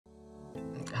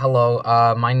Hello,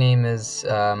 my name is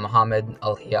Mohamed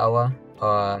Alhyawah,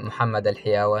 Mohamed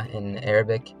Alhyawah in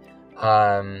Arabic.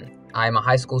 I'm a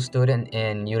high school student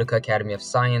in Utica Academy of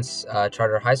Science,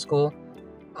 Charter High School.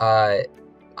 Uh,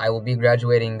 I will be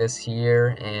graduating this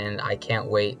year, and I can't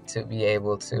wait to be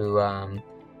able to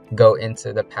go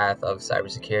into the path of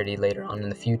cybersecurity later on in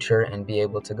the future and be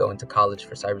able to go into college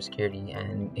for cybersecurity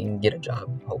and get a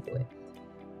job, hopefully.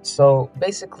 So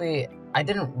basically, I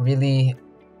didn't really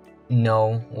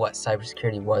know what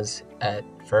cybersecurity was at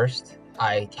first.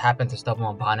 I happened to stumble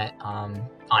upon it on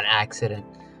accident.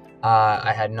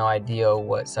 I had no idea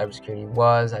what cybersecurity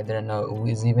was. I didn't know it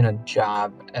was even a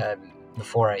job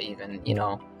before I even,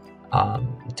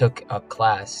 took a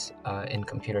class in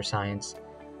computer science.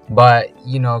 But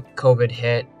COVID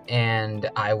hit, and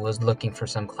I was looking for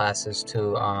some classes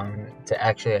to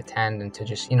actually attend and to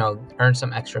just earn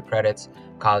some extra credits,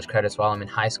 college credits while I'm in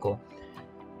high school.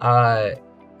 Uh,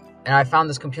 and I found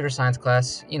this computer science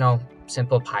class,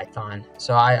 simple Python.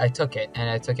 So I took it, and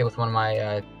I took it with one of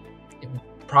my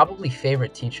probably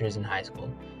favorite teachers in high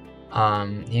school.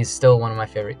 He's still one of my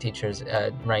favorite teachers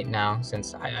right now,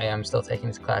 since I am still taking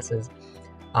his classes.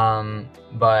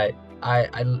 But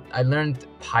I learned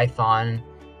Python,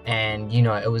 and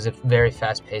it was a very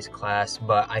fast-paced class,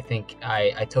 but I think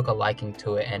I took a liking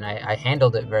to it, and I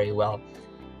handled it very well.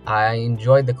 I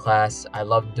enjoyed the class. I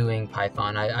loved doing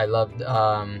Python. I loved,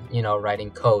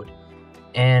 writing code.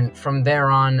 And from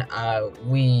there on, I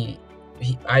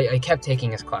kept taking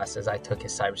his classes. I took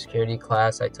his cybersecurity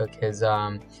class. I took his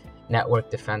network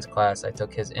defense class. I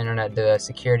took his internet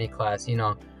security class.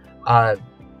 I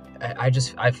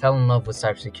fell in love with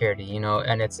cybersecurity.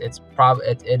 And it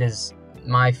is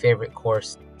my favorite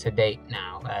course to date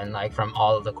now, and like from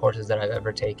all of the courses that I've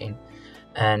ever taken.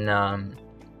 And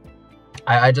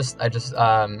I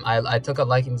took a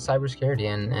liking to cybersecurity,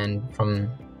 and from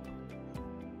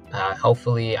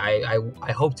hopefully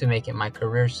I hope to make it my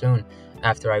career soon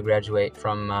after I graduate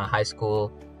from high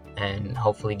school, and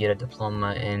hopefully get a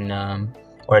diploma in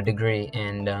or a degree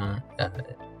in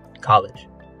college.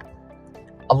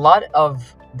 A lot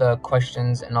of the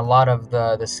questions and a lot of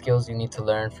the skills you need to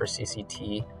learn for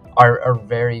CCT are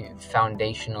very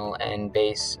foundational and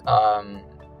base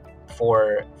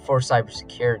for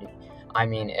cybersecurity. I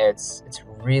mean, it's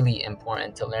really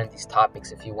important to learn these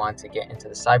topics if you want to get into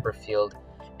the cyber field,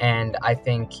 and I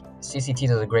think CCT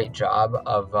does a great job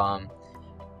of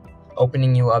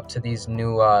opening you up to these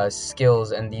new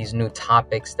skills and these new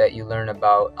topics that you learn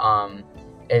about.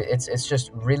 It's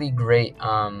just really great.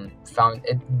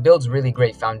 It builds really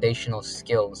great foundational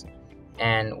skills,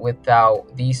 and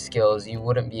without these skills, you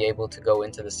wouldn't be able to go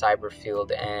into the cyber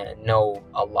field and know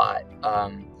a lot,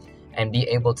 and be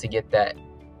able to get that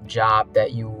job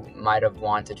that you might have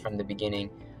wanted from the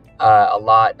beginning. A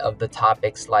lot of the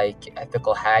topics like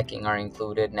ethical hacking are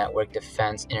included, network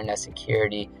defense, internet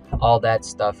security, all that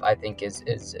stuff. I think is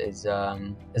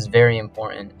very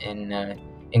important in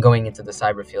going into the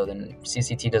cyber field, and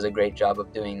CCT does a great job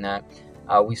of doing that.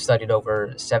 We've studied over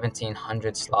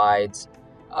 1,700 slides,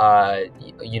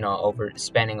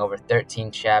 spanning over 13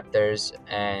 chapters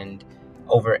and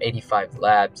over 85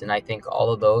 labs, and I think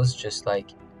all of those just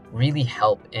like really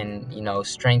help in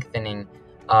strengthening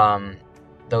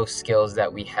those skills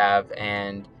that we have,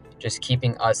 and just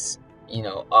keeping us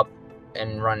up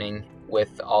and running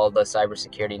with all the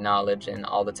cybersecurity knowledge and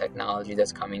all the technology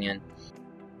that's coming in.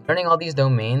 Learning all these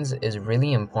domains is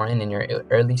really important in your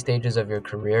early stages of your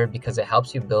career, because it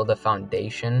helps you build a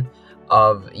foundation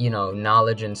of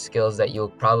knowledge and skills that you'll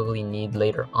probably need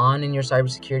later on in your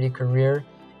cybersecurity career,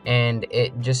 and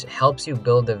it just helps you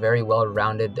build a very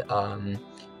well-rounded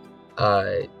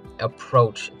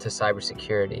approach to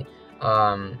cybersecurity.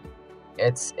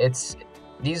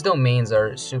 These domains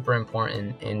are super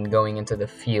important in going into the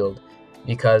field,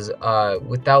 because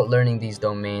without learning these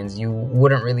domains, you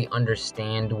wouldn't really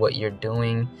understand what you're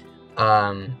doing.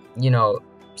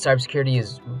 Cybersecurity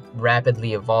is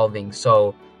rapidly evolving,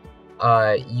 so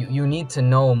you need to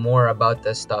know more about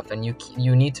this stuff, and you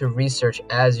need to research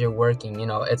as you're working.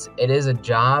 It is a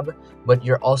job, but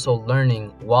you're also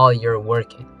learning while you're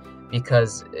working,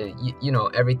 because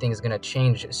everything is going to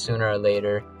change sooner or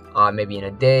later, maybe in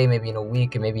a day, maybe in a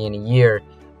week, and maybe in a year.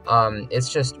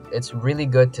 It's really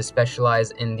good to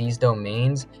specialize in these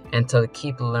domains and to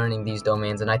keep learning these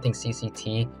domains, and I think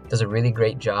CCT does a really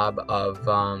great job of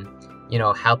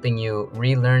helping you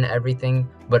relearn everything,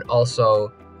 but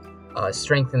also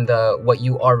strengthen what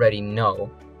you already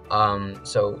know.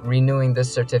 So renewing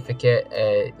this certificate,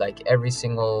 like every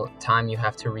single time you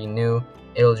have to renew,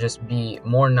 it'll just be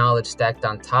more knowledge stacked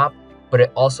on top, but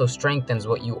it also strengthens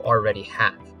what you already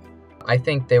have. I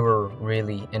think they were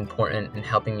really important in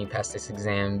helping me pass this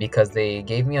exam because they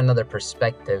gave me another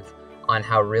perspective on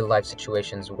how real life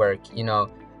situations work.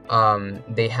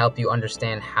 They help you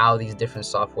understand how these different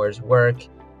softwares work,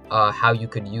 how you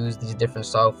could use these different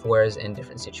softwares in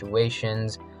different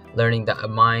situations, learning the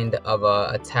mind of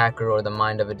a attacker or the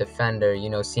mind of a defender,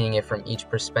 seeing it from each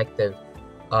perspective.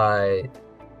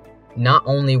 Not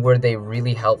only were they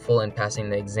really helpful in passing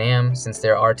the exam, since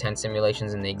there are 10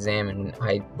 simulations in the exam, and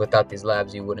without these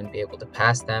labs you wouldn't be able to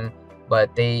pass them,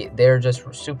 but they're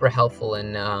just super helpful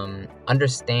in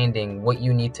understanding what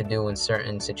you need to do in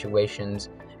certain situations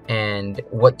and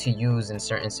what to use in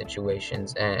certain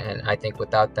situations. And I think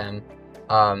without them,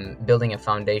 building a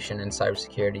foundation in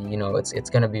cybersecurity, it's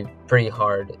going to be pretty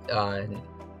hard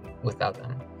without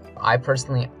them. I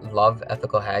personally love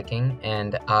ethical hacking,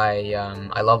 and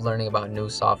I love learning about new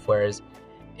softwares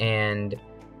and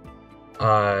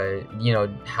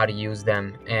how to use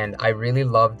them. And I really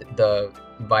loved the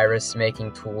virus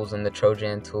making tools and the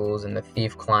Trojan tools and the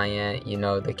Thief client,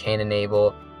 the Cain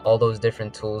Enable, all those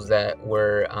different tools that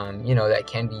were that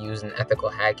can be used in ethical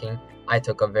hacking. I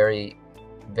took a very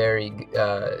big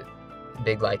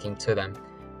liking to them,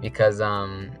 because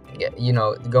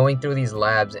going through these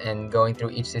labs and going through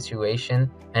each situation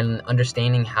and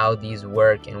understanding how these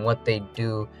work and what they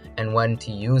do and when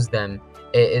to use them,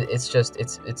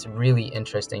 it's really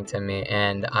interesting to me.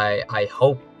 And I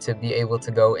hope to be able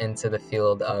to go into the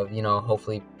field of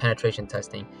hopefully penetration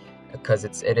testing, because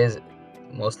it is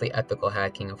mostly ethical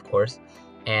hacking, of course,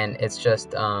 and it's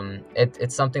just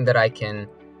it's something that I can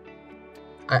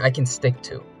stick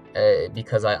to,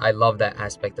 because I love that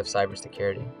aspect of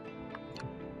cybersecurity.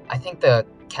 I think the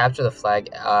capture the flag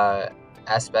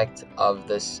aspect of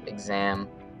this exam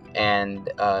and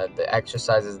the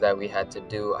exercises that we had to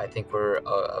do, I think were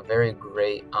a very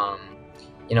great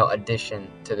addition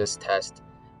to this test.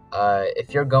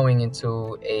 If you're going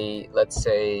into let's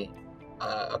say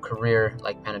a career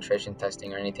like penetration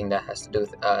testing or anything that has to do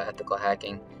with ethical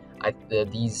hacking,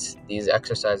 these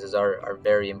exercises are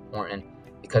very important,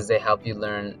 because they help you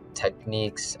learn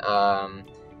techniques.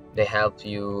 They help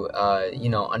you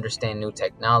understand new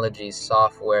technologies,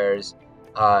 softwares,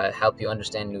 help you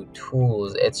understand new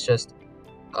tools. It's just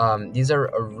these are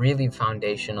really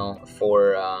foundational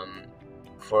for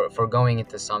going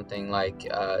into something like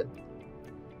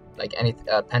any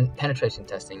penetration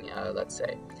testing, let's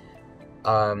say.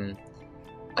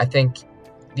 I think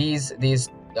these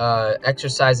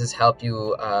exercises help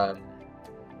you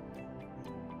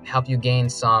gain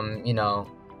some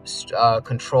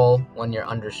control when you're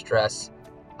under stress.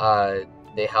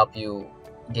 They help you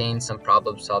gain some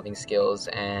problem solving skills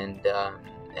and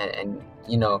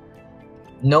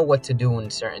know what to do in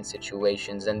certain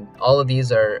situations. And all of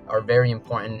these are very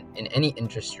important in any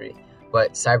industry,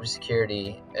 but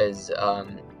cybersecurity is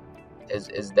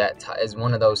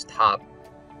one of those top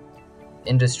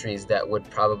industries that would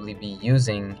probably be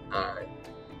using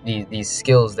these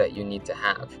skills that you need to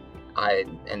have.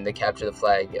 And the capture the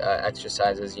flag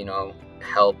exercises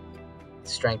help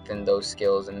strengthen those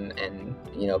skills and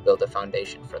build a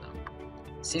foundation for them.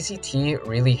 CCT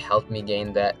really helped me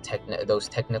gain those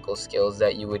technical skills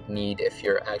that you would need if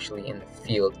you're actually in the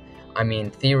field. I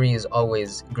mean, theory is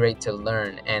always great to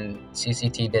learn, and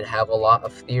CCT did have a lot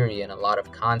of theory and a lot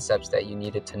of concepts that you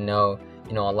needed to know,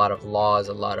 a lot of laws,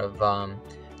 a lot of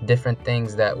different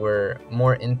things that were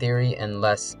more in theory and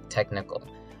less technical.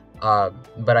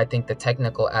 But I think the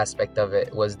technical aspect of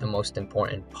it was the most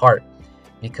important part,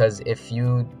 because if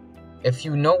you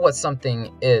know what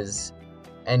something is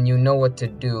and you know what to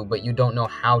do, but you don't know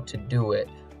how to do it,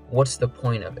 what's the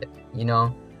point of it?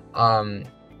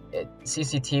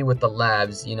 CCT with the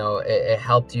labs, it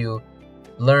helped you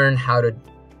learn how to,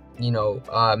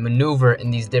 maneuver in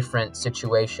these different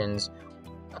situations,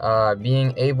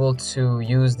 being able to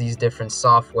use these different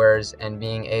softwares and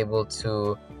being able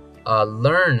to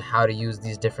learn how to use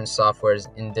these different softwares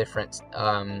in different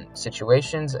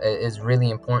situations is really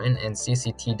important, and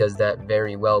CCT does that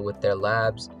very well with their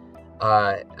labs.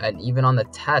 And even on the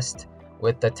test,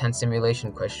 with the 10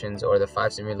 simulation questions or the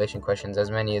 5 simulation questions,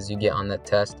 as many as you get on the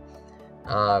test,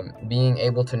 being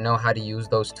able to know how to use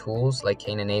those tools like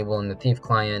Cain Enable and the Thief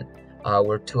client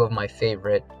were two of my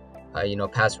favorite.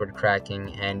 Password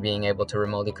cracking and being able to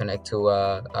remotely connect to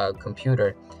a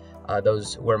computer.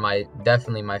 Those were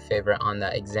definitely my favorite on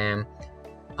that exam.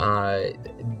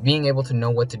 Being able to know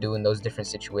what to do in those different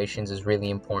situations is really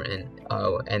important,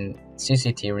 and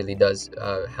CCT really does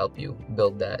help you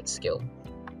build that skill.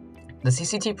 The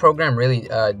CCT program really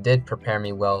did prepare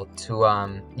me well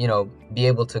to be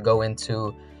able to go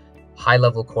into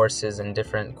high-level courses and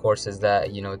different courses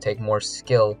that take more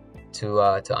skill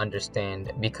to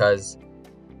understand, because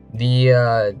the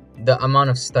amount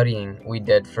of studying we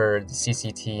did for the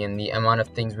CCT and the amount of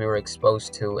things we were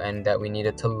exposed to and that we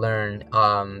needed to learn,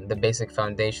 the basic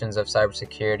foundations of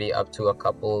cybersecurity up to a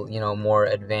couple, more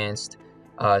advanced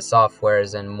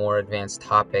softwares and more advanced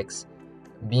topics.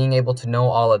 Being able to know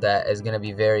all of that is going to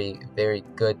be very, very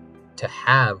good to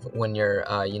have when you're,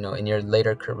 in your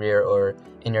later career or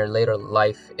in your later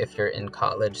life if you're in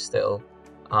college still.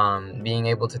 Being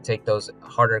able to take those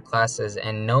harder classes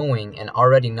and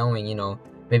already knowing,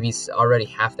 maybe already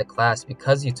half the class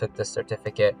because you took the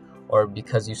certificate or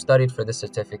because you studied for the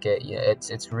certificate.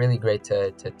 It's really great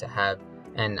to have.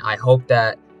 And I hope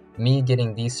that me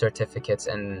getting these certificates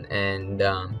and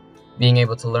being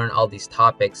able to learn all these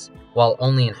topics while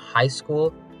only in high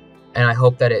school, and I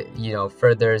hope that it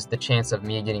furthers the chance of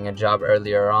me getting a job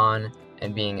earlier on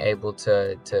and being able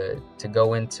to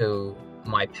go into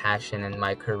my passion and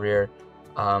my career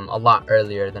a lot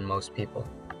earlier than most people.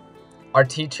 Our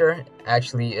teacher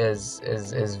actually is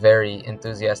very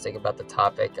enthusiastic about the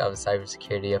topic of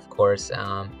cybersecurity, of course,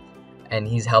 and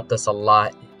he's helped us a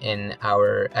lot in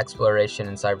our exploration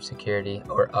in cybersecurity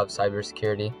or of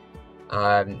cybersecurity.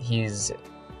 He's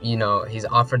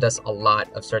offered us a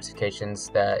lot of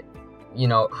certifications that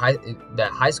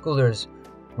high schoolers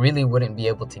really wouldn't be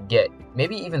able to get.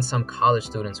 Maybe even some college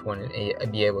students wouldn't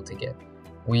be able to get.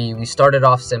 We started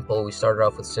off simple. We started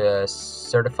off with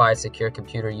Certified Secure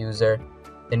Computer User.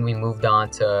 Then we moved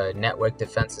on to Network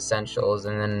Defense Essentials.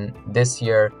 And then this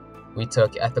year, we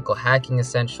took Ethical Hacking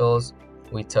Essentials.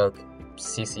 We took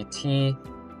CCT.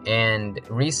 And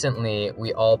recently,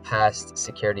 we all passed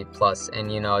Security Plus.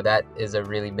 And, that is a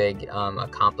really big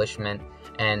accomplishment.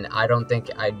 And I don't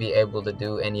think I'd be able to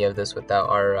do any of this without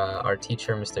our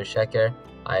teacher, Mr. Sheker.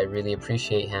 I really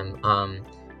appreciate him.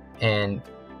 And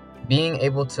being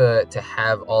able to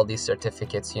have all these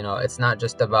certificates, it's not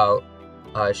just about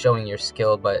showing your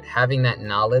skill, but having that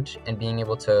knowledge and being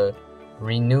able to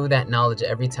renew that knowledge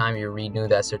every time you renew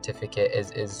that certificate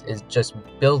is just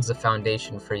builds a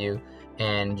foundation for you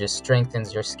and just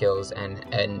strengthens your skills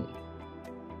and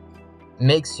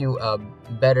makes you a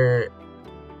better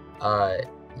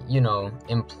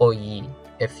employee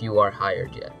if you are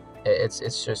hired yet.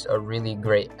 It's just a really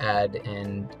great add,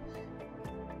 and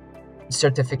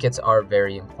certificates are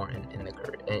very important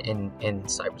in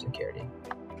cybersecurity.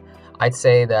 I'd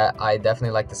say that I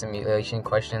definitely like the simulation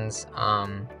questions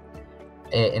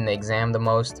in the exam the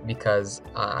most, because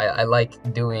I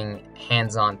like doing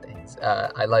hands-on things.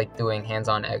 I like doing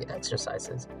hands-on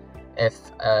exercises.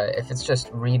 If it's just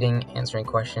reading, answering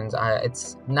questions,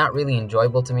 it's not really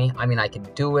enjoyable to me. I mean, I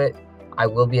could do it. I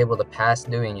will be able to pass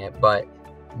doing it, but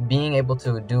being able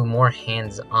to do more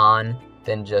hands-on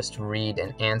than just read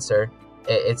and answer,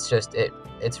 it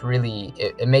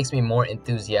makes me more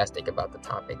enthusiastic about the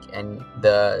topic. And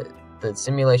the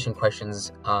simulation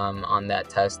questions on that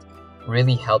test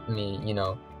really helped me,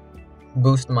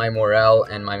 boost my morale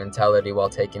and my mentality while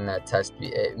taking that test.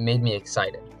 It made me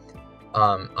excited.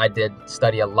 I did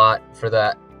study a lot for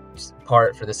that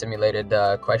part, for the simulated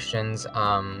questions,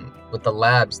 with the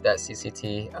labs that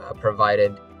CCT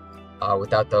provided.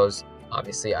 Without those,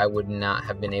 obviously, I would not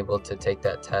have been able to take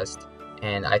that test.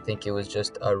 And I think it was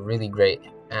just a really great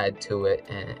add to it,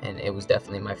 and it was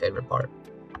definitely my favorite part.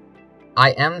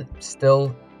 I am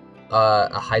still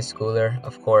a high schooler,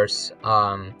 of course,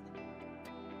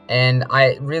 and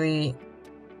I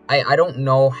don't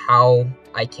know how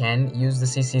I can use the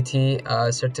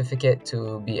CCT certificate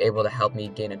to be able to help me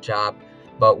gain a job,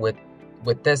 but with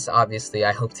this, obviously,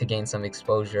 I hope to gain some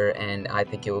exposure, and I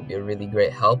think it will be a really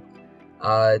great help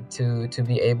to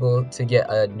be able to get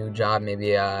a new job,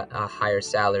 maybe a higher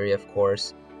salary, of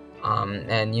course.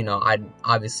 And I'd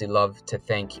obviously love to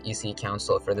thank EC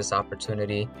Council for this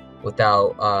opportunity.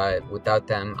 Without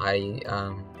them,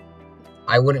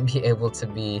 I wouldn't be able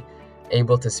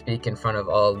to speak in front of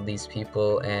all of these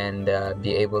people and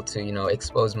be able to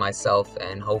expose myself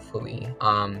and hopefully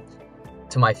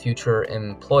to my future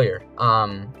employer.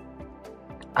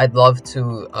 I'd love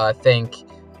to thank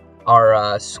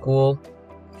our school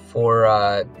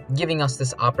for giving us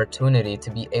this opportunity to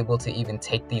be able to even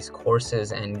take these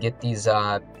courses and get these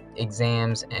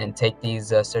exams and take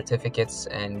these certificates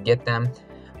and get them.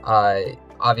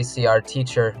 Obviously, our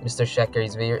teacher, Mr. Sheker,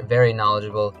 he's very, very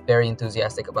knowledgeable, very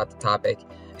enthusiastic about the topic.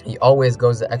 He always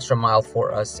goes the extra mile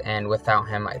for us, and without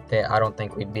him, I don't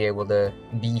think we'd be able to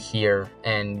be here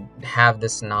and have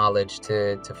this knowledge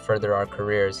to further our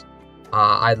careers.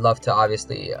 I'd love to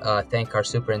obviously thank our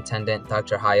superintendent,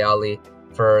 Dr. Hayali,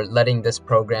 for letting this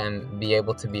program be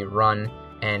able to be run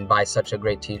and by such a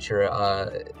great teacher,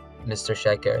 Mr.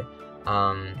 Sheker.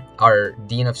 Our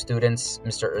Dean of Students,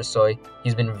 Mr. Ursoy,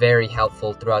 he's been very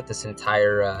helpful throughout this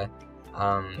entire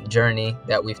journey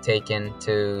that we've taken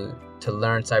to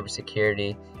learn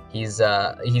cybersecurity. He's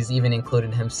even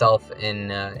included himself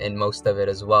in most of it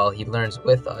as well. He learns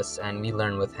with us, and we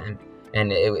learn with him,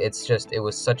 and it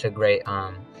was such a great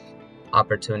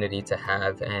opportunity to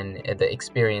have, and the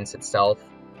experience itself,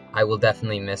 I will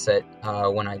definitely miss it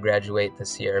when I graduate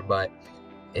this year, but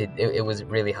it was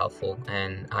really helpful,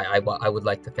 and I would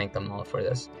like to thank them all for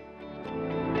this.